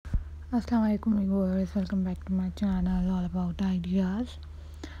अस्सलाम वालेकुम viewers, welcome back to my channel all about ideas.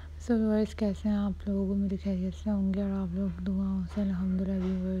 So viewers, कैसे हैं आप लोग? मेरी खैरियत से होंगे और आप लोग दुआओं से अल्हम्दुलिल्लाह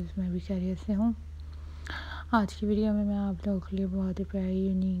व्यूअर्स मैं भी खैरियत से हूँ। आज की वीडियो में मैं आप लोगों के लिए बहुत ही प्यारी,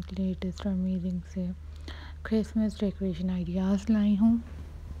 यूनिक, लेटेस्ट और अमेजिंग से क्रिसमस डेकोरेशन आइडियाज़ लाई हूँ।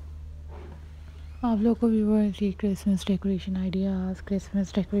 आप लोग को व्यूअर्स ये Christmas decoration ideas,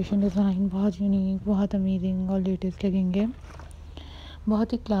 Christmas decoration design बहुत यूनिक, बहुत अमेजिंग और लेटेस्ट लगेंगे।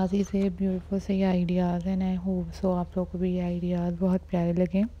 बहुत ही क्लासी से ब्यूटीफुल से ये आइडियाज़ हैं। आई होप सो आप लोगों को भी ये आइडियाज़ बहुत प्यारे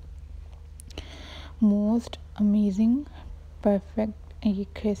लगें। मोस्ट अमेजिंग परफेक्ट ये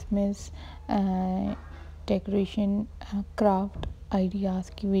क्रिसमस डेकोरेशन क्राफ्ट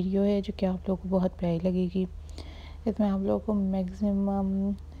आइडियाज़ की वीडियो है जो कि आप लोगों को बहुत प्यारी लगेगी। इसमें आप लोगों को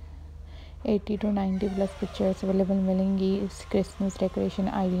maximum 80 to 90 plus pictures available मिलेंगी इस क्रिसमस डेकोरेशन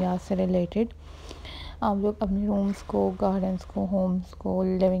आइडियाज़ से रिलेटेड। आप लोग अपने रूम्स को, गार्डन्स को, होम्स को,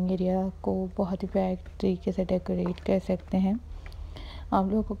 लिविंग एरिया को बहुत ही प्यारे तरीके से डेकोरेट कर सकते हैं। आप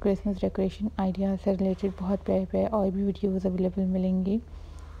लोगों को क्रिसमस डेकोरेशन आइडिया से रिलेटेड बहुत प्यारे और भी वीडियोस अवेलेबल मिलेंगी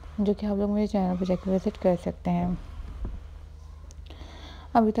जो कि आप लोग मेरे चैनल पर जाकर विज़िट कर सकते हैं।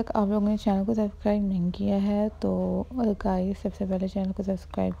 अभी तक आप लोगों ने चैनल को सब्सक्राइब नहीं किया है तो गाइस सबसे पहले चैनल को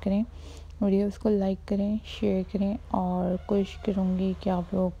सब्सक्राइब करें, वीडियोस को लाइक करें, शेयर करें और कोशिश करूँगी कि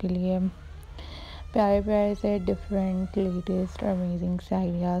आप लोगों के लिए प्यारे प्यारे से डिफरेंट, लेटेस्ट और अमेजिंग से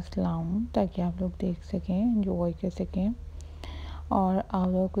आइडियाज़ लाऊं ताकि आप लोग देख सकें, एंजॉय कर सकें और आप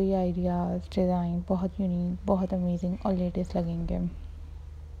लोगों को ये आइडियाज़, डिज़ाइन बहुत यूनिक, बहुत अमेजिंग और लेटेस्ट लगेंगे।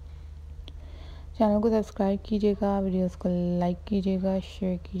 चैनल को सब्सक्राइब कीजिएगा, वीडियोस को लाइक कीजिएगा,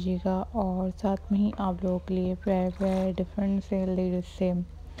 शेयर कीजिएगा और साथ में ही आप लोगों के लिए प्यारे प्यारे डिफरेंट से लेटेस्ट से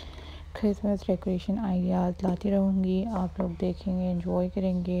क्रिसमस डेकोरेशन आइडियाज़ लाती रहूँगी। आप लोग देखेंगे, एंजॉय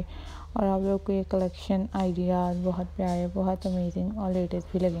करेंगे और आप लोग को ये कलेक्शन आइडियाज़ बहुत प्यारे, बहुत अमेजिंग और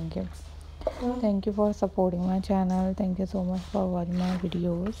लेटेस्ट भी लगेंगे। Thank you for supporting my channel. Thank you so much for watching my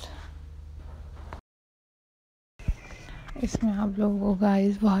videos. इसमें आप लोगों को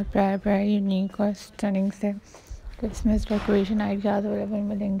गाइस बहुत प्यारे यूनिक और स्टनिंग से क्रिसमस डेकोरेशन आइडियाज़ अवेलेबल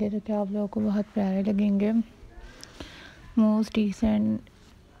मिलेंगे जो कि आप लोगों को बहुत प्यारे लगेंगे। मोस्ट डिसेंट,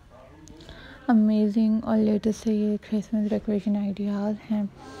 अमेजिंग और लेटेस्ट से ये क्रिसमस डेकोरेशन आइडियाज़ हैं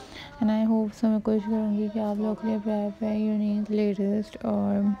एंड आई होप सो मैं कोशिश करूँगी कि आप लोग के लिए प्यारे यूनिक, लेटेस्ट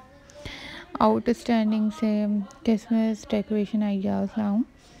और आउटस्टैंडिंग से क्रिसमस डेकोरेशन आइडियाज़ लाऊं।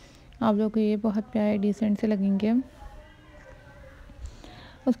 आप लोग को ये बहुत प्यारे डिसेंट से लगेंगे।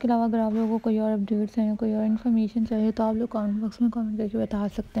 उसके अलावा अगर आप लोगों को कोई और अपडेट्स हैं, कोई और इन्फॉर्मेशन चाहिए तो आप लोग कमेंट बॉक्स में कमेंट करके बता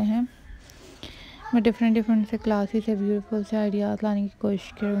सकते हैं। मैं डिफरेंट से क्लासी से ब्यूटीफुल से आइडियाज़ लाने की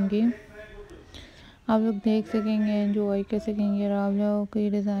कोशिश करूँगी। आप लोग देख सकेंगे, एंजॉय कर सकेंगे और आप लोगों को ये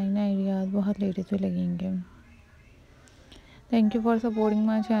डिज़ाइन आइडियाज़ बहुत लेटेस्ट भी लगेंगे। Thank you for supporting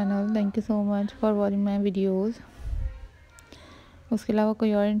my channel. Thank you so much for watching my videos. उसके अलावा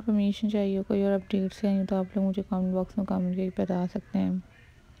कोई और इन्फॉर्मेशन चाहिए, कोई और अपडेट्स चाहिए तो आप लोग मुझे कमेंट बॉक्स में कमेंट करके बता सकते हैं।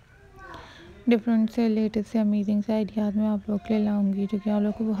 डिफरेंट से, लेटेस्ट से, अमेजिंग से आइडियाज़ मैं आप लोग के लिए लाऊंगी जो कि आप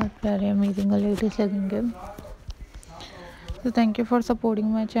लोग को बहुत प्यारे, अमेजिंग और लेटेस्ट लगेंगे। So thank you for supporting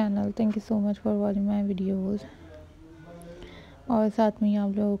my channel. Thank you so much for watching my videos. और साथ में ही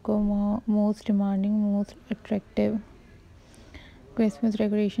आप लोगों को most demanding, most attractive Christmas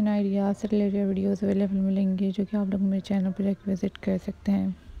decoration ideas से रिलेटेड वीडियोस अवेलेबल मिलेंगे जो कि आप लोग मेरे चैनल पर जाकर विज़िट कर सकते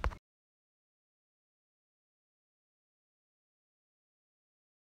हैं।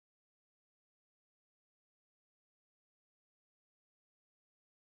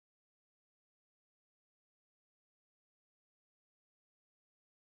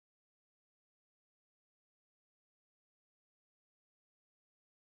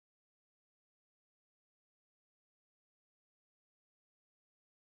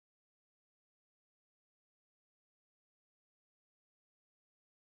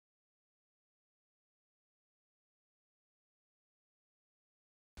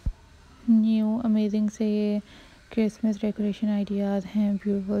 न्यू अमेजिंग से ये क्रिसमस डेकोरेशन आइडियाज़ हैं,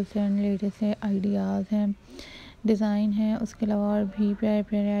 ब्यूटीफुल से एंड लेटेस्ट से आइडियाज़ हैं, डिज़ाइन है। उसके अलावा और भी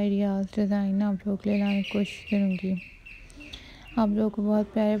प्यारे आइडियाज़, डिज़ाइन आप लोगों के लिए लाने की कोशिश करूँगी। आप लोगों को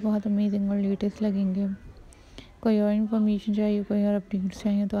बहुत प्यारे, बहुत अमेजिंग और लेटेस्ट लगेंगे। कोई और इन्फॉर्मेशन चाहिए, कोई और अपडेट्स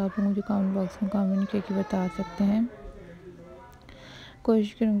चाहिए तो आप लोग मुझे कमेंट बॉक्स में कमेंट करके बता सकते हैं।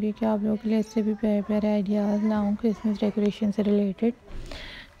 कोशिश करूँगी कि आप लोगों के लिए इससे भी प्यारे आइडियाज़ लाऊं क्रिसमस डेकोरेशन से रिलेटेड।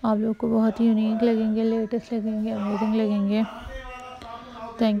 आप लोग को बहुत ही यूनिक लगेंगे, लेटेस्ट लगेंगे, अमेजिंग लगेंगे।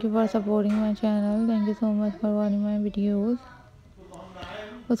 Thank you for supporting my channel. Thank you so much for watching my videos.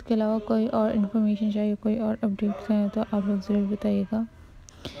 उसके अलावा कोई और इन्फॉर्मेशन चाहिए, कोई और अपडेट्स हैं तो आप लोग ज़रूर बताइएगा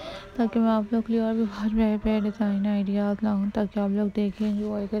ताकि मैं आप लोग के लिए और भी बहुत प्यारे डिज़ाइन आइडियाज़ लाऊं ताकि आप लोग देखें,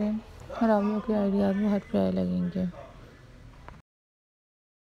 एंजॉय करें और आप लोगों के आइडियाज़ बहुत प्यारे लगेंगे।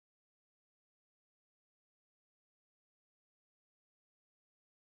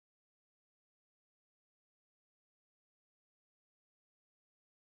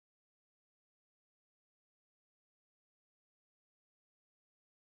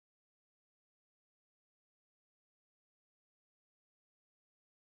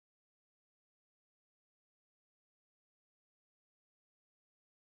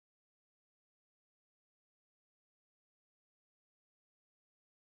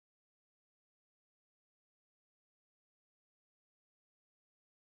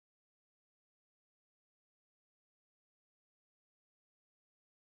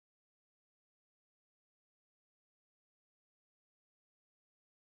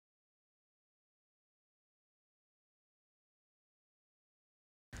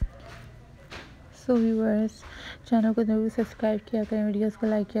 सो व्यूअर्स, चैनल को ज़रूर सब्सक्राइब किया करें, वीडियोस को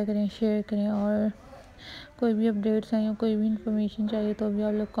लाइक किया करें, शेयर करें, और कोई भी अपडेट्स हैं या कोई भी इन्फॉर्मेशन चाहिए तो भी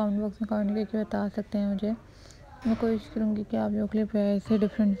आप लोग कमेंट बॉक्स में कमेंट करके बता सकते हैं मुझे। मैं कोशिश करूँगी कि आप लोगों के लिए प्यारे से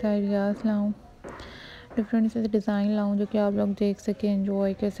डिफरेंट से आइडियाज़ लाऊँ, डिफरेंट से डिज़ाइन लाऊँ जो कि आप लोग देख सकें,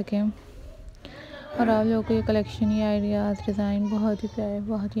 एंजॉय कर सकें। और आप लोगों को ये कलेक्शन, ये आइडियाज़, डिज़ाइन बहुत ही प्यारे,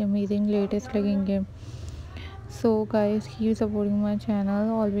 बहुत ही अमेजिंग, लेटेस्ट लगेंगे। So guys, keep supporting my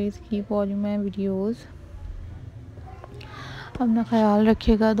channel, always keep watching my videos। अपना ख्याल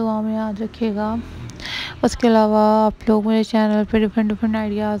रखिएगा, दुआ में याद रखिएगा। उसके अलावा आप लोग मेरे चैनल पे डिफरेंट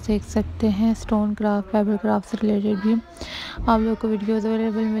आइडियाज़ देख सकते हैं, स्टोन क्राफ्ट, फेबर क्राफ्ट से रिलेटेड भी आप लोग को वीडियोज़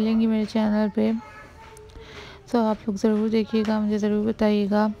अवेलेबल मिलेंगी मेरे चैनल पे। सो आप लोग ज़रूर देखिएगा, मुझे ज़रूर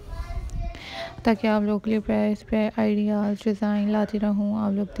बताइएगा, ताकि आप लोग के लिए प्राइस पे आइडियाज़, डिज़ाइन लाती रहूँ,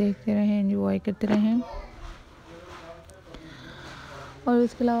 आप लोग देखते रहें, एंजॉय करते रहें। और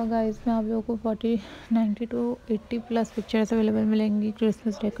उसके अलावा गाइस में आप लोगों को 90 to 80 प्लस पिक्चर्स अवेलेबल मिलेंगी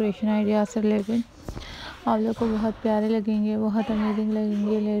क्रिसमस डेकोरेशन आइडियाज़ से रिलेटेड। आप लोग को बहुत प्यारे लगेंगे, बहुत अमेजिंग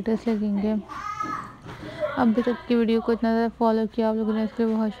लगेंगे, लेटेस्ट लगेंगे। अभी तक की वीडियो को इतना ज़्यादा फॉलो किया आप लोगों ने, इसके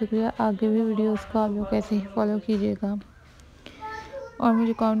लिए बहुत शुक्रिया। आगे भी वीडियोस को आप लोग ऐसे ही फॉलो कीजिएगा और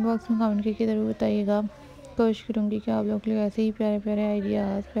मुझे कमेंट बॉक्स में कमेंट करके ज़रूर बताइएगा। कोशिश करूँगी कि आप लोग के लिए ऐसे ही प्यारे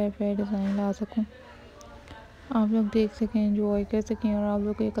आइडियाज़, प्यारे डिज़ाइन ला सकूँ, आप लोग देख सकें, एंजॉय कर सकें, और आप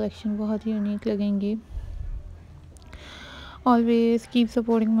लोग को ये कलेक्शन बहुत ही यूनिक लगेंगी। Always keep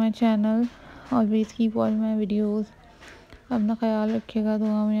supporting my channel, always keep watching my videos. अपना ख्याल रखिएगा,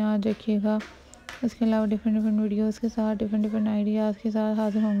 दुआ में याद रखिएगा। उसके अलावा डिफरेंट वीडियोज़ के साथ, डिफरेंट आइडियाज़ के साथ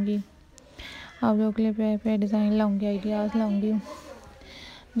हाजिर होंगी। आप लोगों के लिए प्यारे डिज़ाइन लाऊंगी, आइडियाज़ लाऊंगी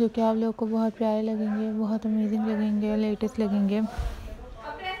जो कि आप लोगों को बहुत प्यारे लगेंगे, बहुत अमेजिंग लगेंगे, लेटेस्ट लगेंगे।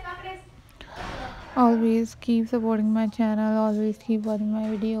 Always keep supporting my channel, always keep watching my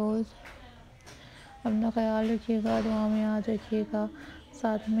videos। अपना ख्याल रखिएगा, दुआ में याद रखिएगा।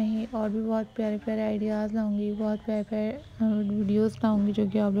 साथ में ही और भी बहुत प्यारे आइडियाज़ लाऊंगी, बहुत प्यारे वीडियोस लाऊंगी जो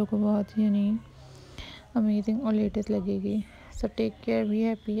कि आप लोगों को बहुत ही यूनिक, अमेजिंग और लेटेस्ट लगेगी। So take care, be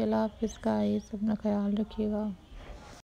happy, अल्लाह हाफ़िज़ गाइस, अपना ख्याल रखिएगा।